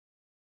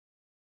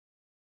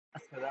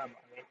Assalamu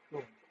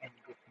alaikum and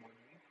good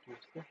morning to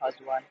Sir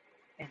Hazwan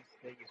and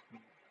Sir Yusmi.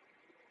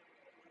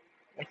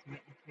 Let me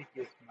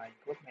introduce my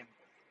group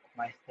members.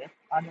 Myself,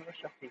 Anwar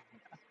Shafiq bin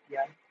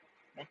Aspian,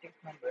 matrix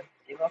number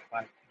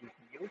 05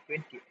 DPU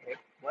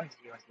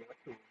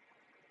 20F1002,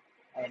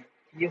 and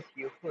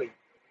TSU Hui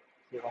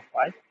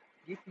 05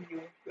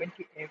 DPU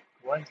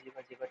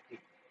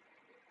 20F1003.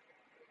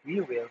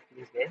 We will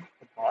present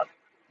about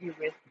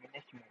e-waste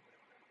management.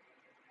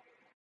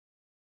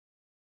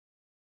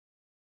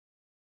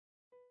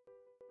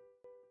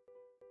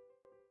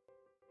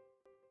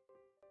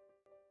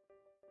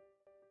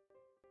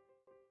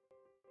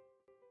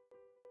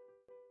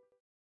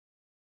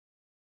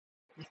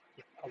 This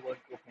is our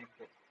group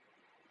members.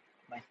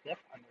 Myself,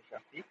 Anwar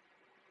Shafiq,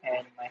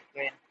 and my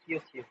friend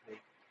TSU Hui.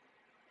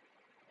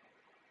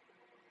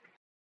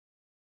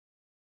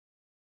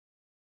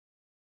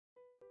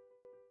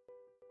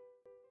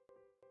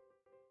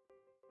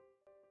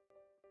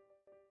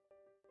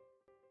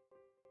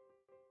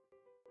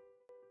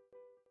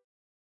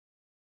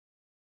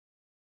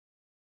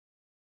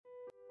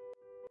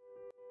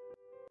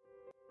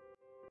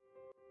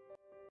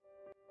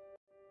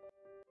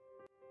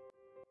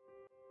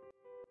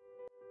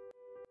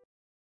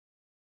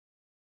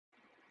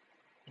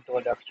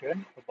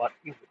 Introduction about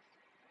e-waste.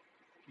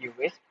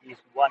 E-waste is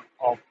one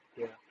of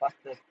the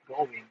fastest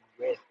growing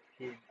waste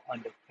streams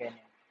on the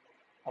planet.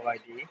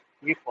 Already,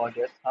 we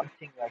produce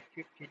something like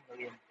 15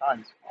 million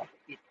tons of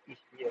it each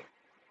year,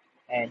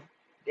 and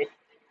that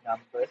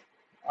number is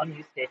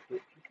only set to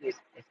increase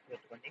as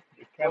electronics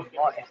become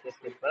more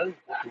accessible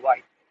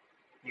worldwide.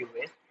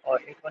 E-waste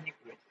or electronic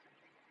waste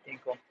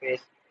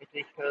encompasses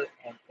electrical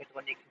and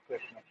electronic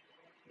equipment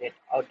that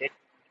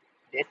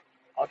that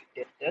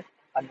outdated,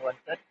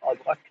 unwanted, or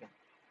broken.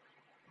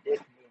 This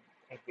means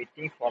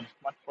everything from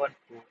smartphone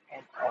to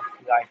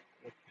end-of-life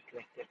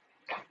refrigerator.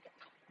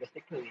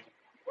 Basically,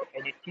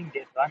 anything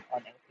that runs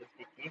on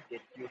electricity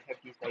that you have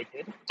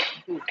decided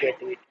to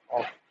get rid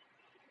of.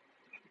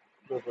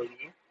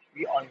 Globally,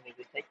 we only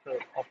recycle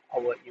of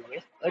our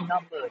e-waste a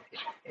number that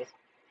is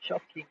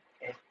shocking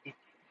as it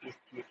is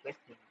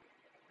depressing.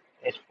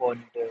 As for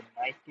the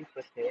 90%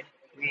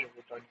 we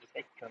don't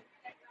recycle,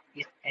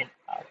 it ends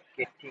up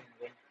getting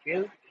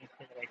landfill,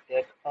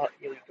 incinerated, or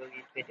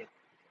illegally traded.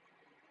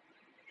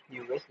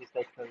 U.S.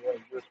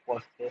 recyclers use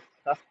processes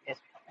such as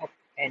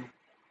and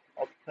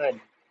open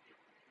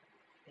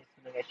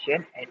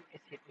incineration and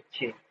acid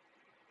etching.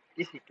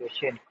 This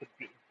situation could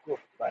be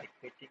improved by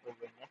creating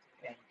awareness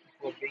and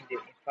improving the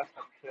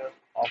infrastructure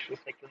of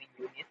recycling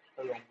units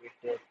along with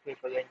the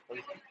prevalent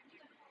policy.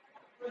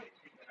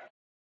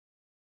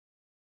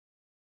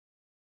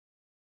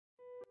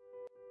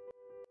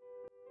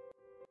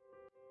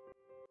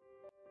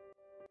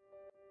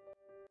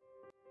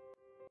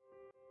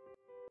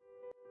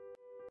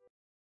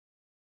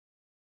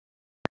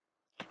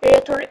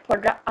 Electronic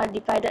products are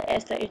defined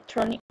as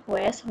electronic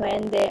waste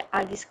when they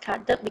are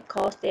discarded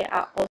because they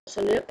are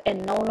obsolete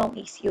and no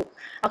longer used.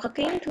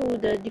 According to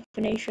the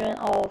definition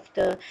of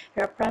the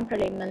European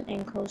Parliament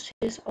and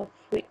consists of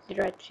which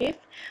directive,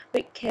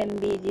 which can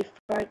be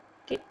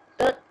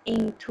divided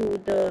into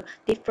the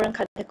different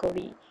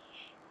categories.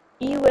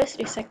 E-waste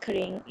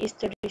recycling is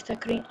the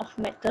recycling of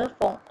matter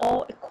from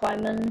all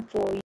equipment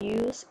for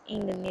use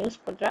in the new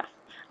product.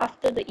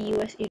 After the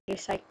e-waste is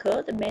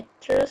recycled, the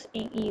materials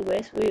in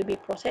e-waste will be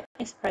processed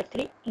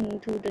separately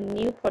into the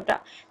new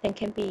product that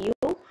can be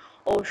used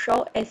or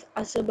sold as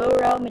usable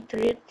raw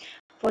material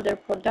for the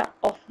product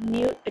of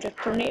new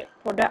electronic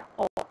product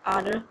or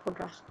other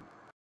products.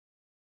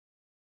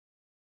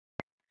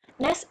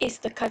 Next is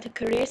the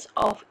categories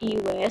of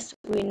e-waste.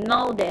 We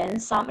know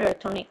that some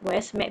electronic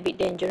waste may be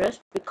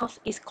dangerous because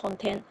it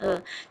contains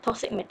a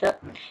toxic metal,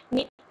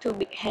 need to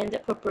be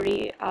handled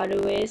properly,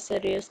 otherwise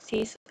serious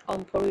risks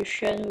of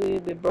pollution will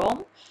be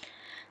borne.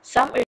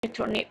 Some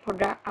electronic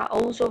products are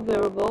also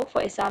valuable.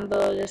 For example,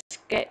 the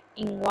scrap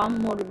in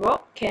one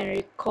motherboard can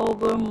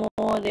recover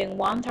more than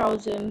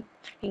 1,000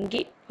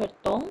 ringgit per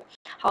ton.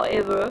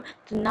 However,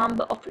 the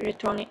number of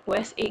electronic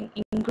waste is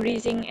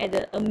increasing at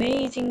an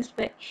amazing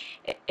speed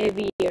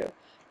every year,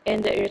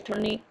 and the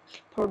electronic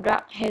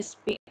product has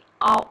been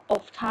out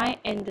of time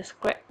and the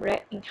scrap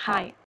rate is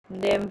high.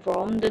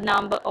 Therefore, the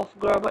number of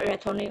global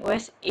electronic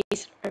waste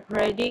is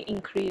rapidly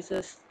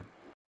increases.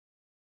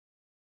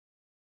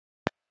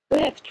 We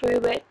have three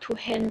ways to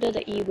handle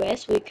the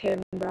e-waste. We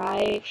can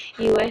bury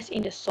e-waste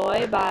in the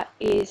soil, but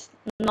it's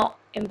not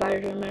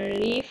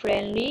environmentally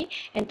friendly,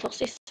 and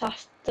toxic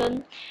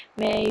substances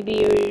may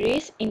be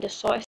released in the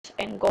soil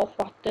and gulf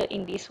water.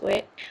 In this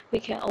way, we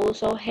can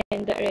also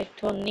handle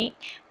electronic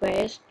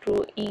waste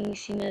through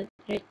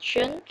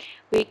incineration.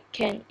 We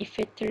can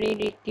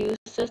effectively reduce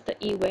the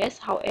e-waste.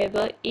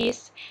 However,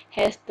 it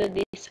has the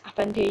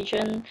disadvantage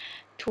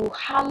to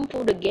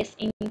harmful the gas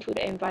into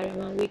the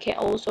environment. We can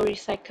also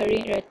recycle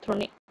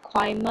electronic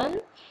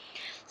equipment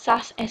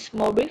such as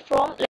mobile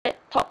phone,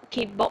 laptop,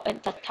 keyboard,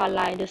 and data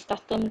line. The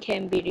system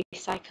can be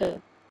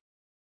recycled.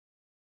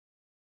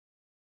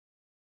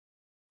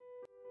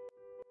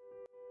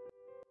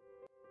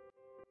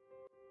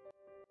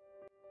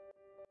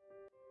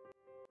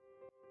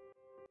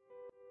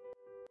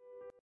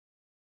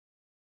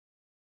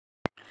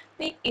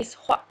 This is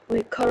what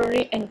we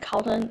currently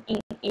encounter in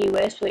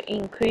e-waste. We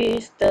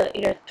increase the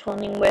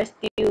electronic waste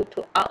due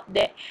to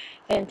outdated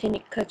and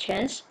technical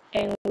change,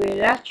 and with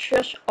large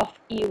use of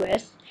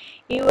e-waste.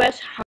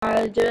 E-waste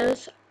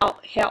hazards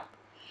out help.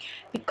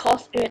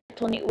 Because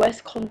electronic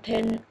waste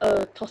contains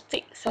a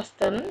toxic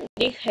substance,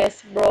 this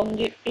has brought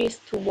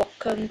risks to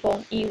workers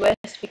from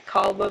e-waste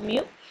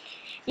recovery.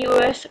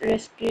 US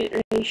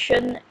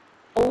regulation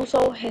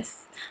also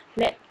has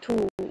led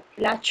to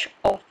launch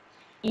of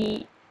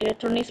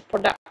electronic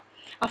products.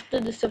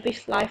 After the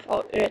service life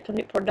of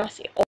electronic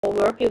products is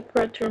over,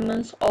 pure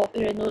treatment of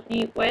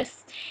electronic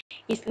waste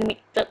is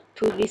limited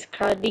to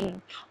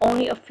discarding.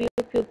 Only a few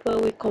people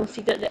will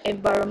consider the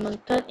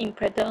environmental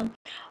impact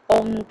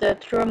on the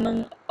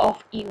treatment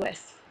of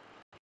e-waste.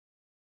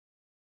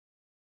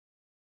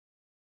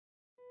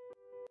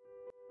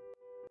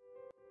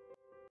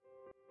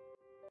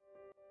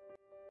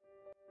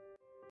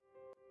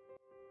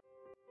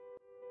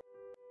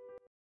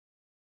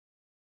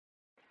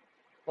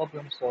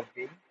 Problem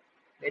solving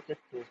related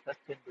to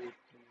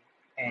sustainability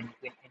and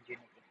green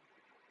engineering.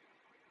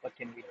 What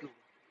can we do?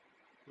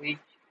 We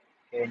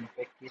can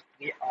practice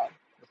 3R: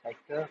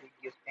 recycle,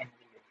 reduce, and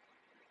reuse.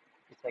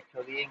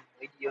 Recycling,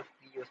 reduce,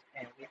 reuse,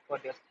 and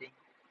reproducing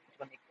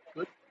electronic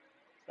goods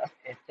such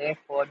as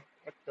telephone,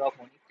 laptop,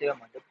 monitor,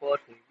 motherboard,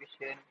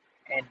 television,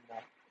 and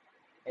more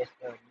as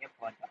a new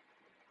product.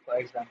 For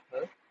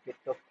example, the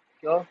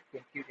Tokyo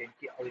 2020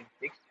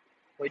 Olympics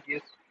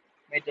produced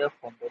medal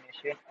from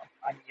donation of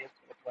unused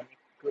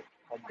electronic goods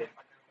from the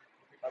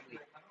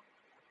public.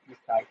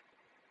 Besides,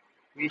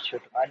 we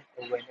should run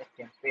awareness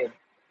campaign.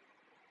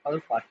 All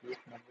parties,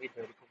 namely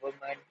the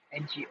government,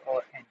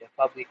 NGO, and the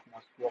public,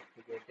 must work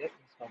together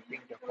in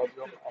solving the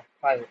problem of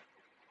fire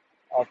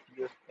of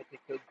used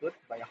ethical goods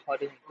by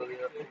holding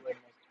regular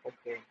awareness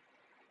programs,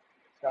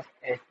 such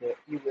as the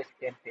e-waste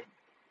campaign.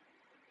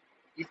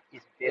 This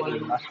is very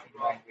much in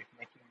line with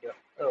making the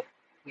earth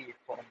free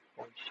from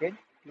pollution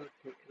due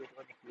to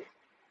electronic waste.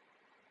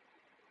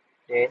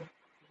 Then,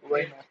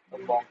 awareness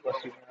among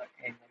consumers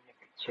and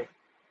manufacturers.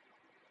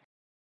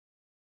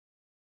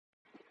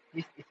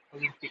 This is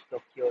Olympic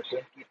Tokyo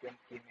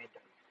 2020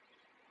 medal.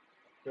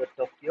 The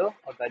Tokyo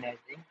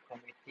Organizing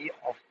Committee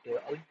of the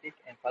Olympic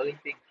and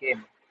Paralympic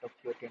Games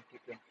Tokyo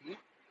 2020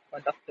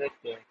 conducted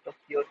the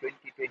Tokyo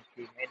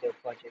 2020 medal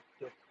project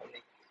to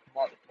collect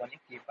small electronic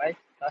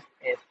devices such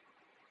as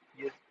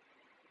used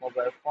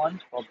mobile phones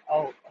from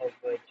all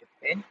over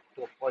Japan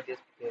to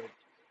produce the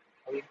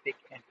Olympic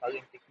and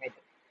Paralympic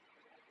medals.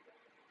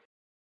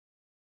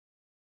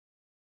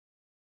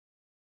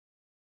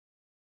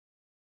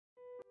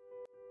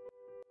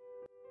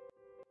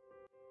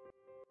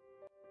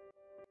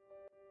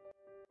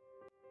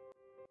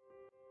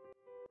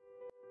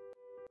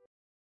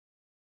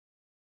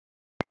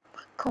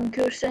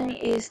 Conclusion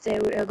is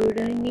that we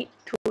really need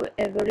to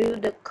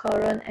evaluate the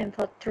current and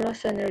future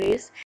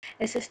scenarios.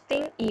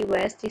 Existing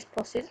e-waste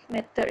disposal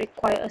methods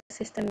require a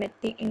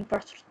systematic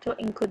infrastructure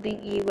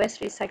including e-waste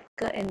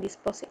recycle and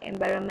disposal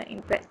environment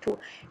impact to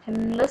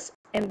harmless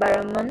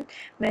environment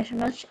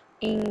management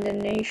in the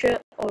nature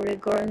or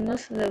regional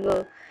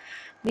level.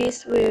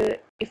 This will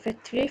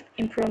effectively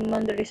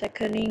implement the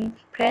recycling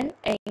plan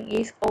and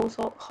is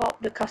also hope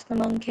the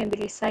customer can be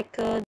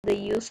recycle the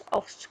use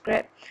of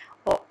scrap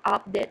or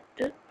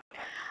updated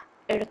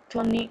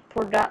electronic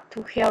products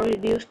to help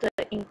reduce the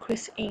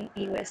increase in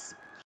e-waste.